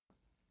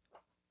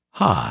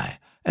Hi,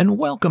 and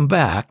welcome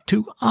back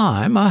to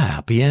I'm a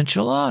Happy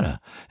Enchilada.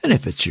 And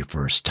if it's your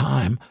first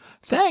time,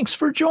 thanks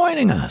for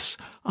joining us.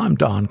 I'm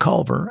Don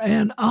Culver,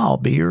 and I'll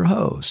be your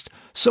host.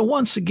 So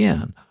once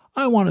again,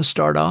 I want to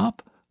start off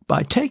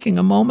by taking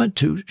a moment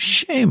to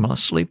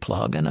shamelessly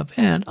plug an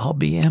event I'll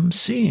be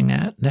emceeing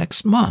at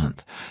next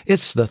month.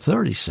 It's the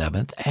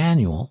 37th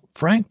Annual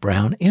Frank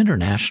Brown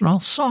International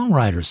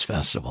Songwriters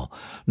Festival,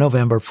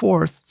 November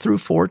 4th through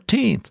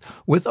 14th,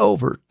 with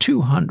over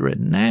 200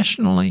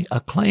 nationally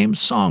acclaimed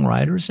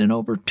songwriters in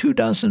over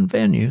 24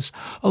 venues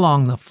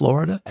along the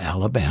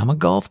Florida-Alabama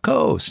Gulf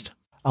Coast.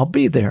 I'll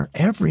be there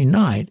every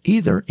night,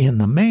 either in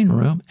the main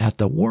room at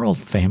the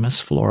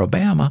world-famous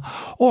Floribama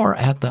or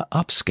at the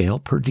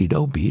upscale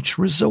Perdido Beach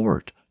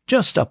Resort,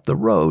 just up the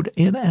road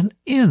in an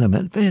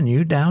intimate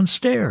venue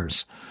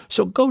downstairs.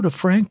 So go to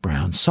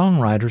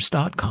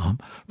frankbrownsongwriters.com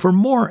for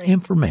more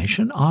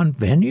information on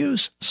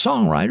venues,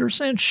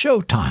 songwriters, and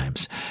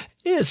showtimes.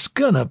 It's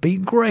gonna be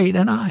great,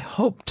 and I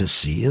hope to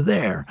see you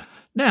there.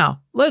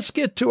 Now, let's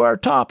get to our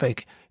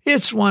topic.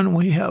 It's one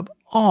we have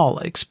all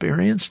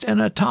experienced, and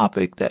a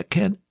topic that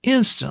can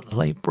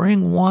instantly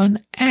bring one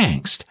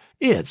angst.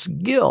 It's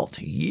guilt.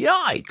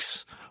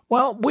 Yikes!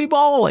 Well, we've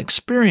all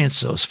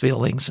experienced those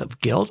feelings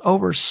of guilt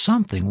over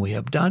something we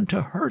have done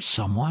to hurt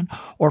someone,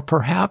 or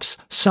perhaps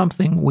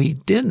something we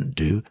didn't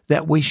do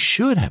that we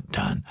should have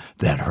done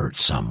that hurt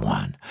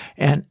someone.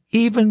 And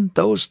even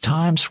those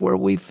times where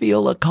we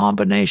feel a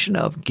combination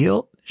of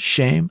guilt,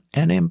 shame,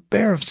 and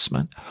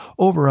embarrassment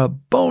over a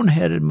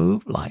boneheaded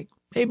move like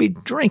maybe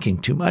drinking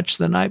too much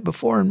the night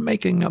before and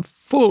making a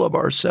fool of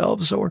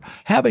ourselves, or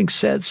having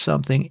said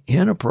something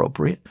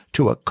inappropriate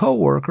to a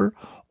coworker,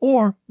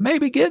 or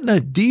maybe getting a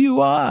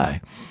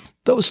DUI.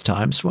 Those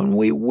times when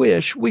we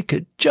wish we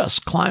could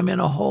just climb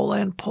in a hole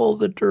and pull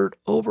the dirt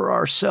over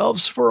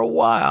ourselves for a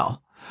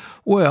while.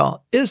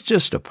 Well, it's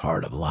just a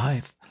part of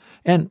life.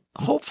 And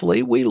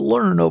hopefully we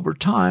learn over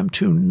time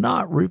to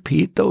not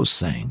repeat those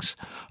things.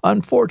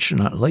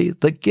 Unfortunately,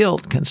 the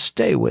guilt can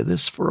stay with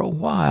us for a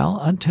while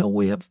until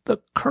we have the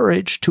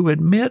courage to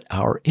admit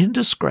our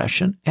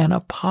indiscretion and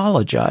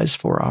apologize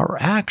for our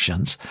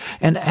actions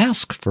and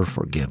ask for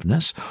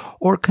forgiveness,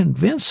 or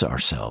convince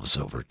ourselves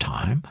over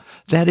time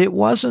that it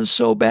wasn't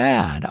so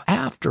bad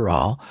after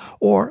all,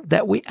 or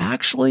that we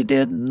actually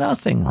did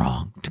nothing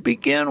wrong to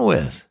begin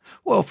with.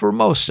 Well, for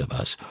most of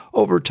us,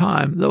 over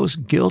time, those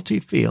guilty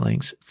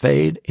feelings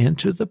fade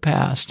into the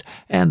past,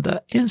 and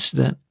the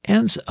incident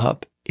ends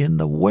up in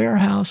the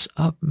warehouse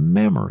of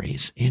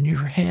memories in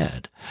your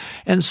head,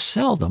 and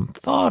seldom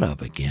thought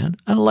of again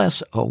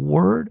unless a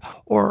word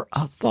or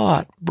a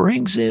thought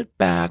brings it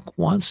back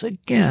once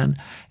again,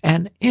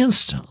 and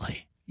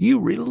instantly you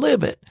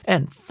relive it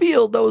and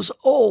feel those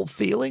old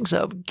feelings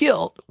of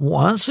guilt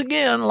once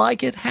again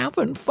like it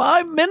happened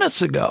 5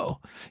 minutes ago.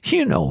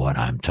 You know what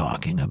I'm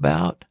talking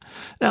about.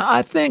 Now,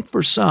 I think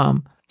for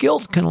some,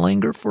 guilt can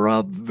linger for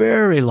a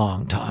very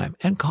long time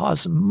and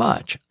cause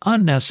much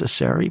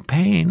unnecessary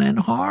pain and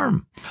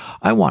harm.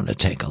 I want to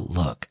take a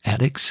look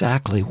at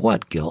exactly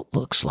what guilt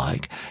looks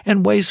like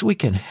and ways we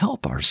can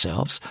help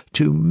ourselves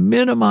to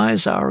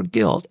minimize our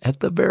guilt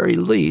at the very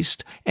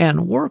least,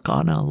 and work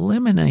on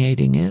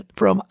eliminating it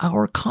from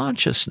our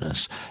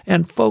consciousness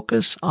and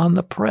focus on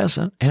the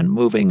present and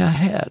moving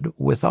ahead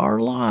with our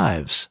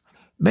lives.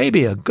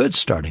 Maybe a good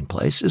starting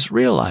place is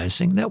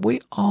realizing that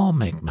we all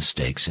make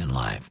mistakes in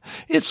life.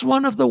 It's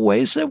one of the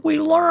ways that we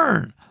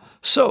learn.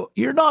 So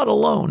you're not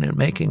alone in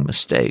making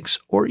mistakes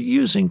or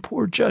using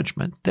poor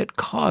judgment that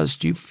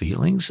caused you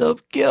feelings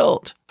of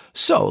guilt.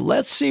 So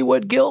let's see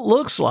what guilt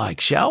looks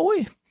like, shall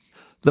we?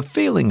 The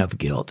feeling of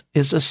guilt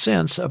is a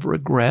sense of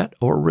regret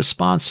or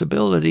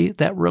responsibility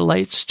that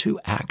relates to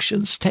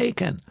actions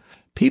taken.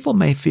 People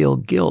may feel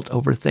guilt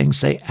over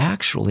things they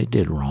actually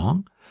did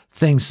wrong,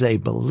 things they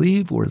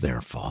believe were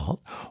their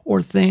fault, or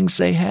things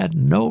they had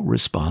no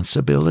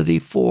responsibility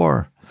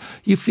for.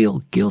 You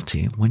feel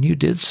guilty when you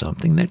did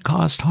something that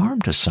caused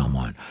harm to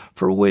someone,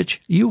 for which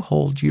you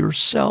hold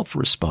yourself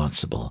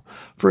responsible.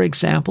 For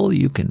example,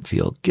 you can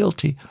feel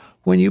guilty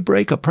when you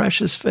break a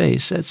precious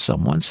vase at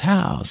someone's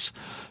house.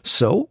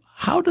 So,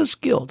 how does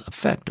guilt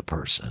affect a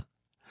person?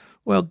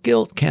 Well,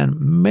 guilt can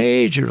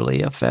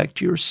majorly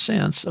affect your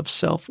sense of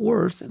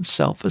self-worth and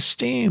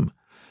self-esteem.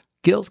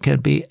 Guilt can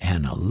be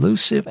an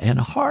elusive and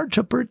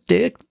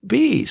hard-to-predict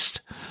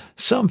beast.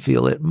 Some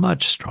feel it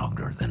much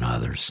stronger than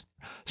others.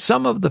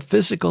 Some of the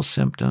physical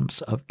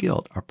symptoms of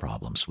guilt are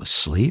problems with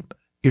sleep,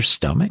 your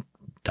stomach,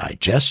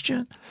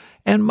 digestion,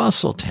 and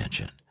muscle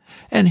tension.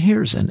 And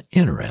here's an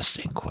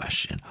interesting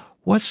question.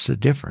 What's the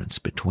difference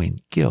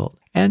between guilt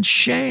and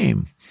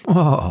shame?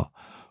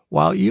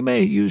 While you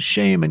may use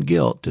shame and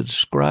guilt to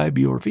describe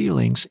your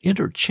feelings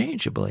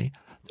interchangeably,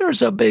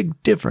 there's a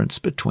big difference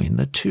between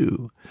the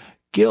two.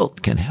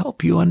 Guilt can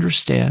help you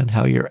understand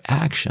how your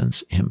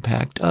actions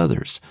impact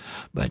others,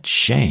 but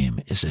shame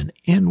is an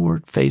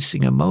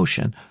inward-facing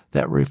emotion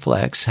that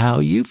reflects how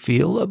you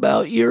feel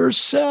about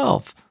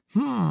yourself.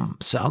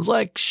 Sounds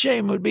like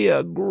shame would be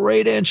a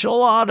great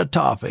enchilada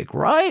topic,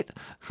 right?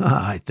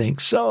 I think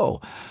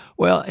so.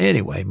 Well,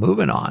 anyway,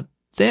 moving on.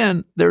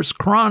 Then there's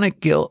chronic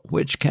guilt,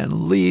 which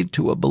can lead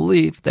to a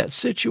belief that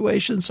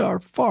situations are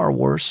far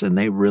worse than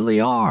they really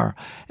are,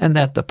 and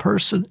that the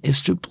person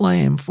is to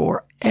blame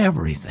for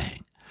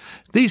everything.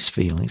 These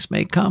feelings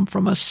may come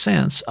from a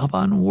sense of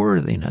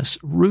unworthiness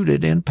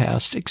rooted in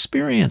past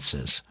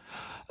experiences.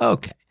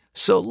 Okay,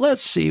 so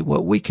let's see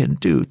what we can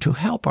do to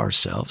help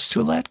ourselves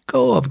to let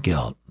go of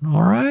guilt,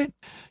 all right?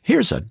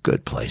 Here's a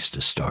good place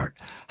to start.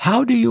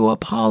 How do you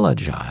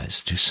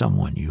apologize to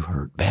someone you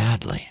hurt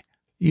badly?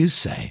 You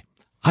say,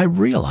 I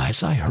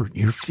realize I hurt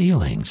your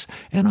feelings,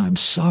 and I'm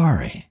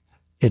sorry.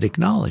 It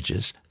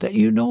acknowledges that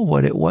you know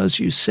what it was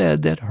you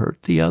said that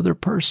hurt the other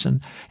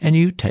person, and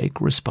you take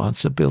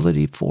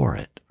responsibility for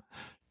it.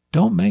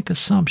 Don't make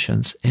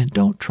assumptions and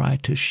don't try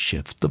to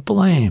shift the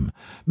blame.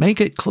 Make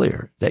it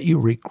clear that you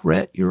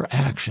regret your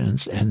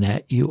actions and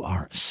that you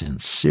are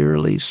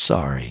sincerely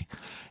sorry.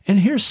 And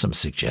here's some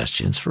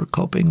suggestions for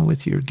coping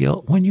with your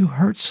guilt when you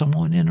hurt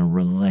someone in a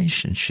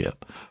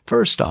relationship.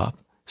 First off,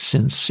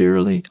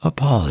 sincerely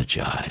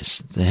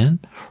apologize. Then,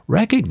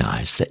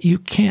 recognize that you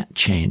can't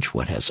change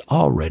what has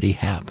already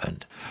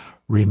happened.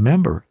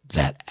 Remember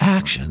that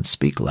actions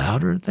speak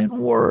louder than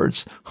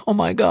words. Oh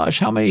my gosh,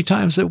 how many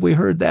times have we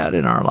heard that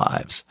in our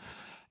lives?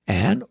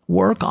 And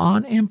work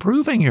on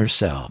improving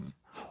yourself.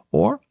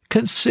 Or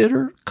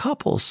consider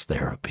couples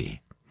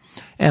therapy.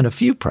 And a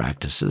few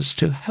practices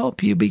to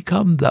help you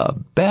become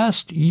the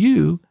best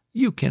you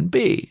can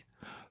be.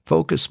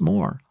 Focus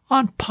more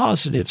on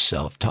positive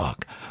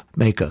self-talk.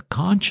 Make a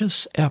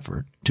conscious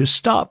effort to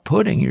stop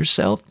putting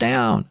yourself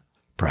down.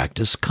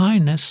 Practice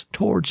kindness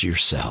towards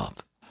yourself.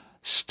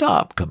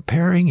 Stop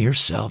comparing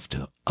yourself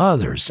to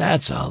others.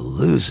 That's a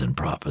losing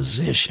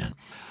proposition.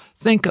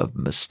 Think of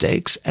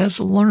mistakes as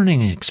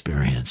learning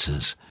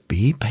experiences.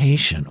 Be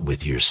patient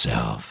with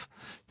yourself.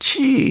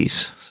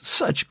 Geez,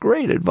 such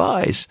great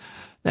advice.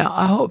 Now,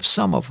 I hope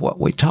some of what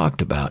we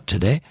talked about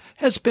today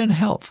has been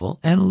helpful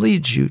and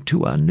leads you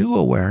to a new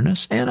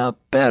awareness and a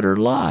better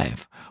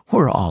life.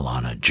 We're all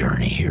on a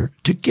journey here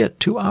to get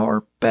to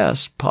our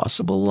best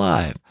possible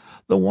life,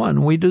 the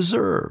one we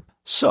deserve.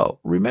 So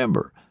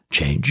remember,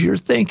 change your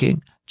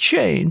thinking,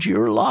 change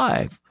your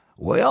life.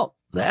 Well,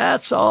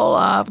 that's all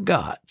I've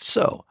got.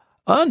 So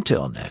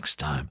until next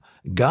time,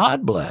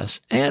 God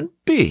bless and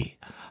be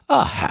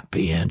a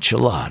happy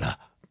enchilada.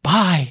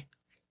 Bye.